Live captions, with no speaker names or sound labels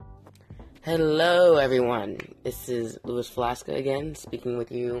Hello, everyone. This is Louis Flasca again, speaking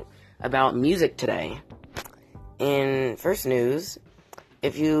with you about music today. In first news,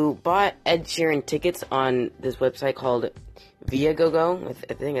 if you bought Ed Sheeran tickets on this website called Viagogo,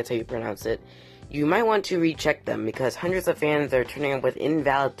 I think that's how you pronounce it, you might want to recheck them because hundreds of fans are turning up with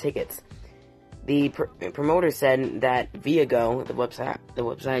invalid tickets. The promoter said that Viago, the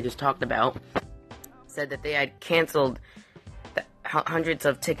website I just talked about, said that they had canceled hundreds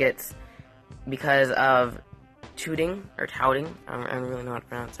of tickets because of touting. I don't really know how to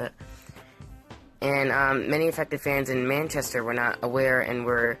pronounce it. And many affected fans in Manchester were not aware and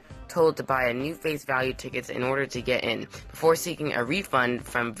were told to buy a new face value tickets in order to get in before seeking a refund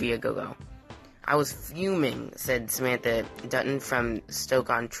from Viagogo. I was fuming, said Samantha Dutton from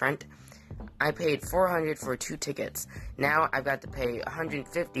Stoke-on-Trent. I paid $400 for 2 tickets. Now I've got to pay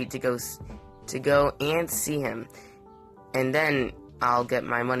 $150 to go and see him, and then I'll get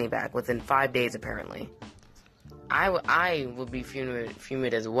my money back within 5 days, apparently. I would be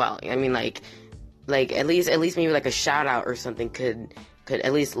fuming as well. I mean, like at least maybe like a shout out or something could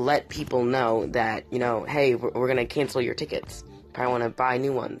at least let people know that, hey, we're gonna cancel your tickets. Probably want to buy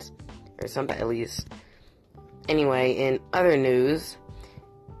new ones or something at least. Anyway, in other news,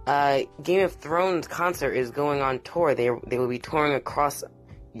 Game of Thrones concert is going on tour. They will be touring across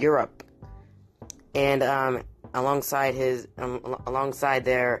Europe, and alongside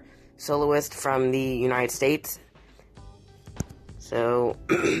their soloist from the United States. So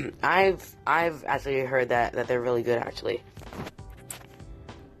I've actually heard that they're really good, actually.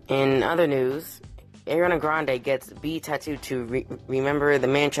 In other news, Ariana Grande gets B tattooed to remember the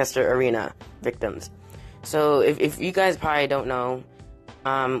Manchester Arena victims. So if you guys probably don't know,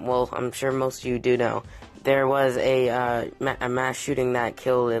 well, I'm sure most of you do know, there was a mass shooting that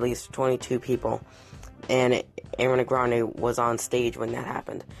killed at least 22 people, and Ariana Grande was on stage when that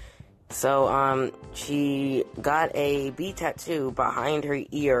happened. So, she got a B tattoo behind her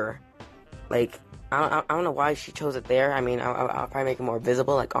ear. Like, I don't know why she chose it there. I mean, I'll probably make it more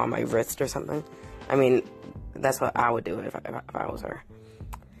visible, like on my wrist or something. I mean, that's what I would do if I was her.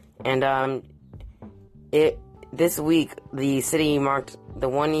 And, this week, the city marked the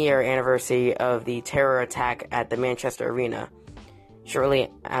 1-year anniversary of the terror attack at the Manchester Arena,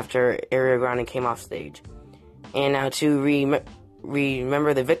 shortly after Ariana Grande came off stage. And now to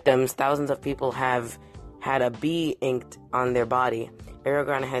remember the victims, thousands of people have had a B inked on their body. Ariana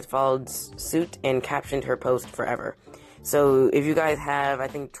Grande has followed suit and captioned her post forever. So if you guys have, I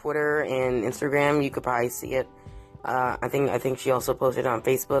think, Twitter and Instagram, you could probably see it. I think she also posted it on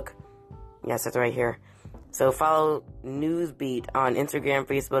Facebook. Yes, that's right here. So follow Newsbeat on Instagram,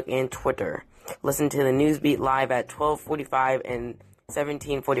 Facebook, and Twitter. Listen to the Newsbeat live at 12:45 and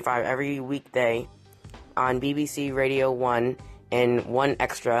 17:45 every weekday on BBC Radio 1 and 1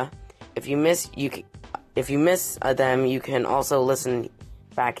 Extra. If you miss them, you can also listen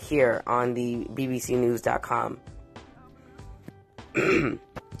back here on the bbcnews.com.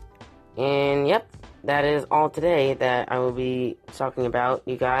 And yep, that is all today that I will be talking about,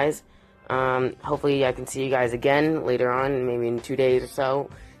 you guys. Hopefully I can see you guys again later on, maybe in 2 days or so.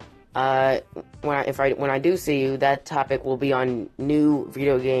 When I do see you, that topic will be on new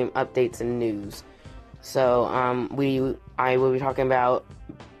video game updates and news. So, I will be talking about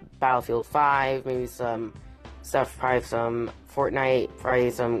Battlefield 5, maybe some stuff, probably some Fortnite,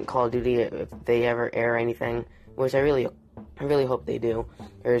 probably some Call of Duty if they ever air anything, which I really hope they do.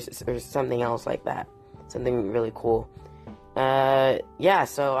 Or something else like that. Something really cool. Yeah,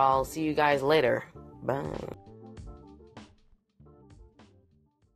 so I'll see you guys later. Bye.